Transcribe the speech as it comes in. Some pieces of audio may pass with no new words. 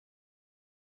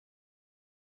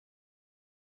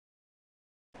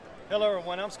Hello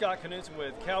everyone, I'm Scott Knudsen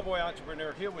with Cowboy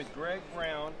Entrepreneur here with Greg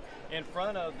Brown in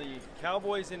front of the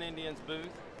Cowboys and Indians booth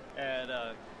at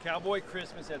Cowboy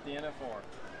Christmas at the NFR.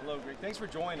 Hello Greg, thanks for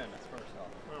joining us first off.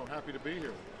 Well, happy to be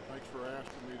here. Thanks for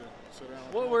asking me to sit down.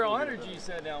 Well, we're honored you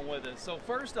sat down with us. So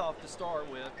first off, to start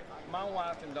with, my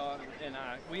wife and daughter and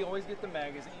I, we always get the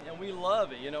magazine and we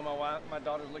love it. You know, my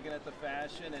daughter's looking at the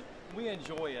fashion and we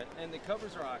enjoy it. And the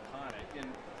covers are iconic and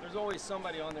there's always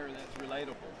somebody on there that's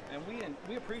relatable. And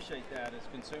we appreciate that as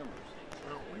consumers.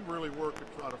 Well, we really work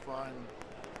to try to find,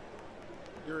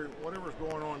 during whatever's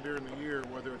going on during the year,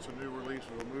 whether it's a new release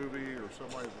of a movie or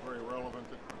somebody that's very relevant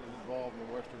that is involved in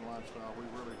the Western lifestyle, we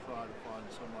really try to find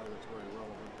somebody that's very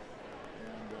relevant.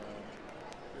 And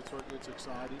it's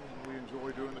exciting, and we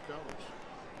enjoy doing the covers.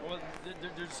 Well,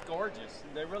 they're just gorgeous.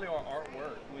 They really are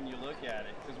artwork when you look at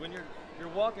it. Because when you're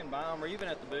walking by them, or even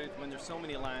at the booth, when there's so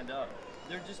many lined up,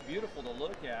 they're just beautiful to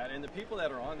look at. And the people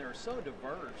that are on there are so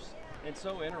diverse and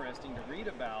so interesting to read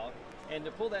about. And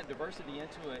to pull that diversity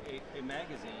into a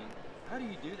magazine, how do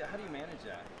you do that? How do you manage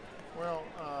that? Well,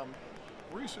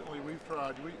 recently we've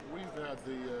tried. We've had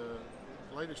the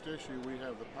latest issue. We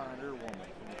have the Pioneer Woman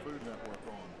from the Food Network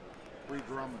on, Bree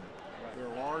Drummond. Right.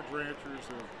 They're large ranchers.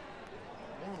 They're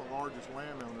one of the largest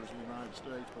landowners in the United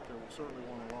States, but they're certainly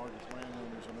one of the largest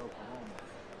landowners in Oklahoma.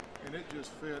 And it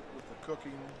just fit with the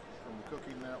cooking, from the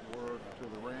cooking network to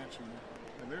the ranching.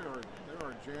 And they're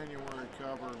our January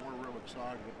cover, and we're real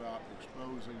excited about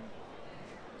exposing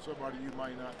somebody you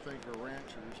might not think are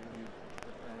ranchers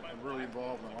and really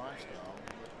involved in the lifestyle.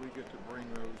 But we get to bring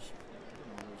those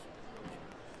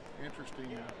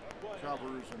interesting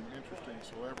covers and interesting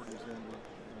celebrities in to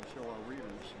show our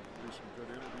readers and do some good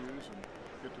interviews and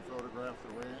get to photograph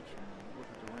the ranch and look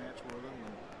at the ranch with them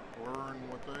and learn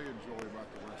what they enjoy about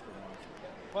the Western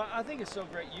lifestyle. Well, I think it's so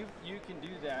great you can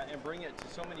do that and bring it to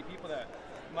so many people that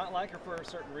might like her for a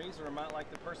certain reason or might like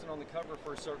the person on the cover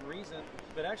for a certain reason,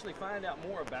 but actually find out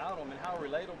more about them and how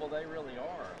relatable they really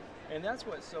are. And that's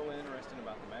what's so interesting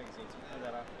about the magazines.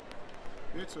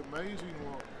 It's amazing,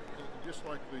 just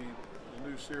like the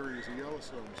new series, the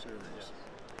Yellowstone series. Yes.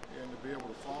 And to be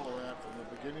able to follow that from the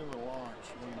beginning of the launch,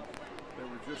 when they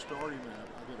were just starting that,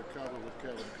 I did a cover with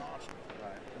Kevin Costner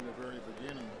in the very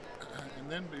beginning, and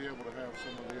then be able to have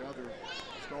some of the other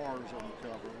stars on the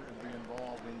cover and be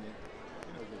involved in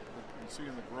and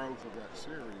seeing the growth of that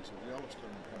series of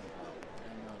Yellowstone coming out.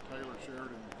 And Taylor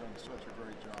Sheridan has done such a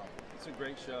great job. It's a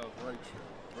great show. Great show.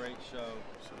 Great show.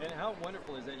 So, and how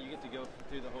wonderful is that you get to go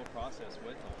through the whole process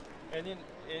with them. And then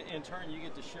in turn you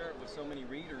get to share it with so many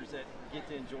readers that get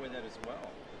to enjoy that as well.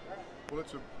 Well,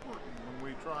 it's important when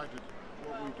we try to,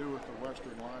 what we do with the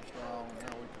Western lifestyle and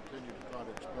how we continue to try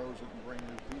to expose it and bring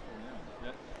new people in.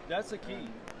 Yep. That's the key.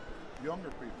 And younger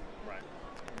people. Right.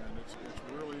 And it's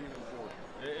really important.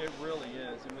 It really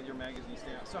is, and with your magazine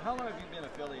stand. So how long have you been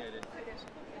affiliated?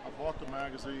 I bought the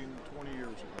magazine 20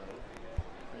 years ago,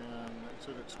 and it's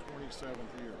in its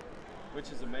 27th year.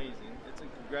 Which is amazing. It's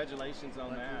congratulations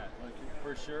on that. Thank you.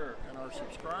 For sure. And our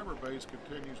subscriber base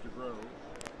continues to grow.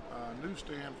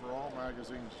 Newsstand for all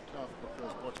magazines is tough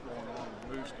because of what's going on in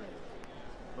the newsstand.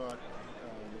 But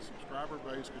the subscriber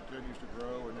base continues to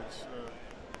grow, and it's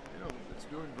it's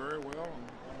doing very well, and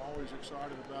I'm always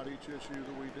excited about each issue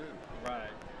that we do. Right,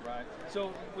 right.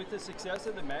 So with the success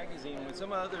of the magazine, when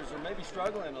some others are maybe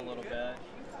struggling a little bit,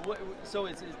 so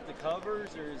is it the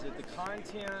covers, or is it the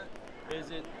content?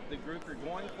 Is it the group you're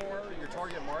going for, your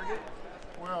target market?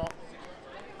 Well,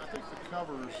 I think the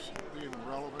covers being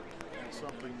relevant and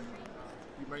something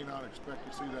you may not expect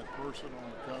to see that person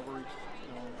on the cover,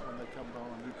 when they come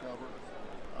on a new cover.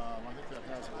 I think that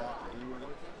has a lot to do with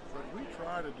it. But we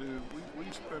try to do, we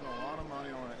spend a lot of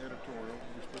money on an editorial.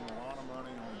 We spend a lot of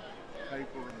money on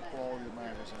paper and the quality of the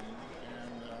magazine.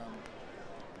 And,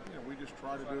 we just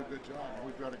try to do a good job.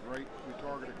 We target a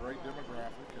great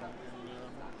demographic, and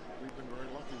we've been very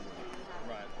lucky with it.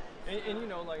 Right. And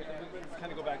like, we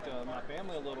kind of go back to my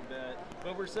family a little bit,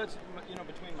 but we're such,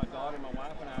 between my daughter, my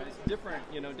wife, and I, it's different,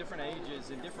 different ages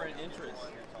and different interests.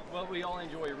 Well, we all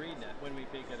enjoy reading it when we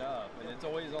pick it up, and it's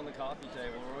always on the coffee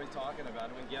table. We're always talking about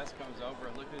it when guest comes over,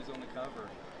 and look who's on the cover.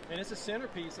 And it's a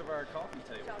centerpiece of our coffee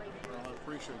table. Well, I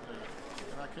appreciate that.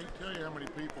 And I can't tell you how many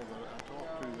people that I talk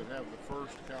to that have the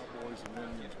first Cowboys and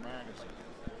Indians Magazine.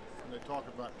 And they talk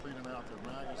about cleaning out their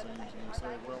magazines, and they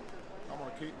say, well, I'm going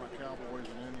to keep my Cowboys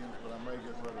and Indians, but I may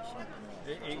get rid of something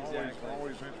else. Exactly. It's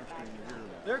always interesting to hear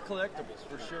that. They're collectibles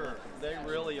for sure. They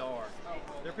really are.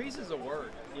 They're pieces of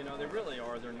work. They really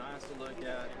are. They're nice to look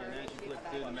at, and as you flip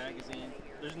through the magazine,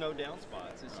 there's no down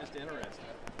spots. It's just interesting.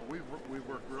 We've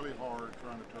worked really hard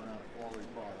trying to turn out a quality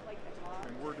product,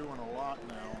 and we're doing a lot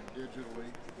now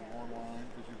digitally, online,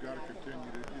 because you've got to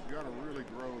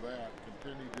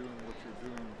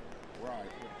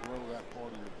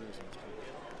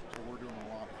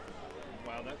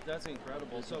That's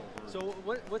incredible. So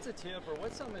what's a tip, or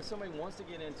what's something if somebody wants to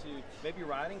get into maybe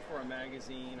writing for a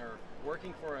magazine or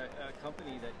working for a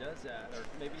company that does that, or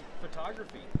maybe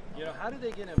photography? You know, how do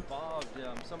they get involved?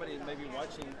 Somebody maybe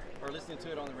watching or listening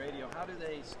to it on the radio, how do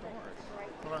they start?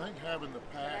 Well, I think having the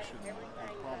passion is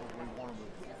probably one of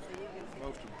the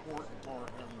most important part,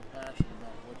 having the passion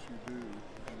about what you do.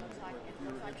 And if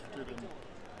you're interested in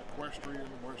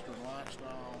equestrian, Western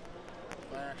lifestyle,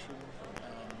 fashion,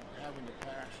 having the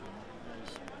passion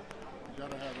is, you got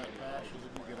to have that passion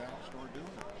that you get out and start doing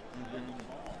it and getting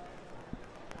involved.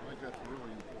 I think that's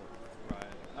really important. Right.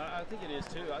 I think it is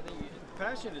too. I think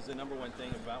passion is the number one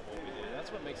thing about what we do. That's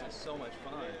what makes it so much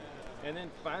fun. And then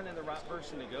finding the right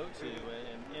person to go to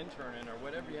and interning or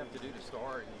whatever you have to do to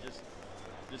start, and just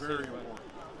very important.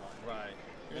 Right.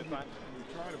 And we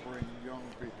try to bring young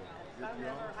people, get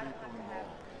young people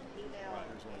involved. Right.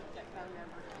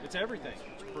 It's everything.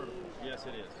 It's critical. Yes,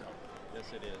 it is. Yes,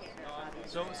 it is.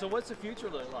 So what's the future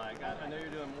look like? I know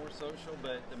you're doing more social,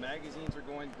 but the magazines are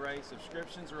going great.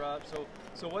 Subscriptions are up.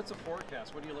 So what's the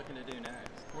forecast? What are you looking to do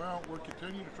next? Well, we're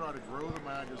continuing to try to grow the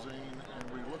magazine, and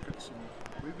we look at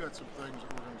we've got some things that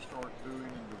we're going to start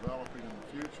doing and developing in the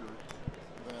future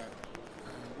that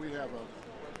we have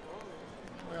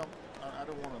well, I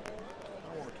don't want to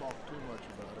talk too much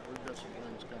about it. We've got some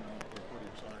things coming up that are pretty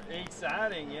exciting.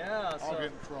 Exciting, yeah. I'll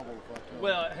get in trouble if I tell you.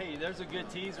 Well, hey, there's a good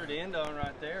teaser to end on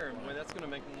right there. Boy, that's going to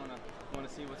make me want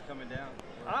to see what's coming down.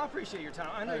 I appreciate your time.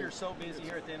 I know you're so busy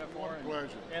here at the NFR. Pleasure.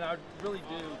 And I really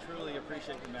do truly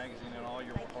appreciate the magazine and all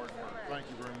your hard work. Thank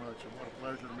you very much, and what a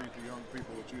pleasure to meet the young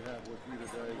people that you have with me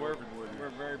today. We're working with you.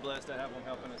 very blessed to have them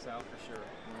helping us out for sure.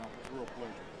 Well, it's a real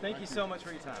pleasure. Thank you so much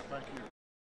for your time. Thank you.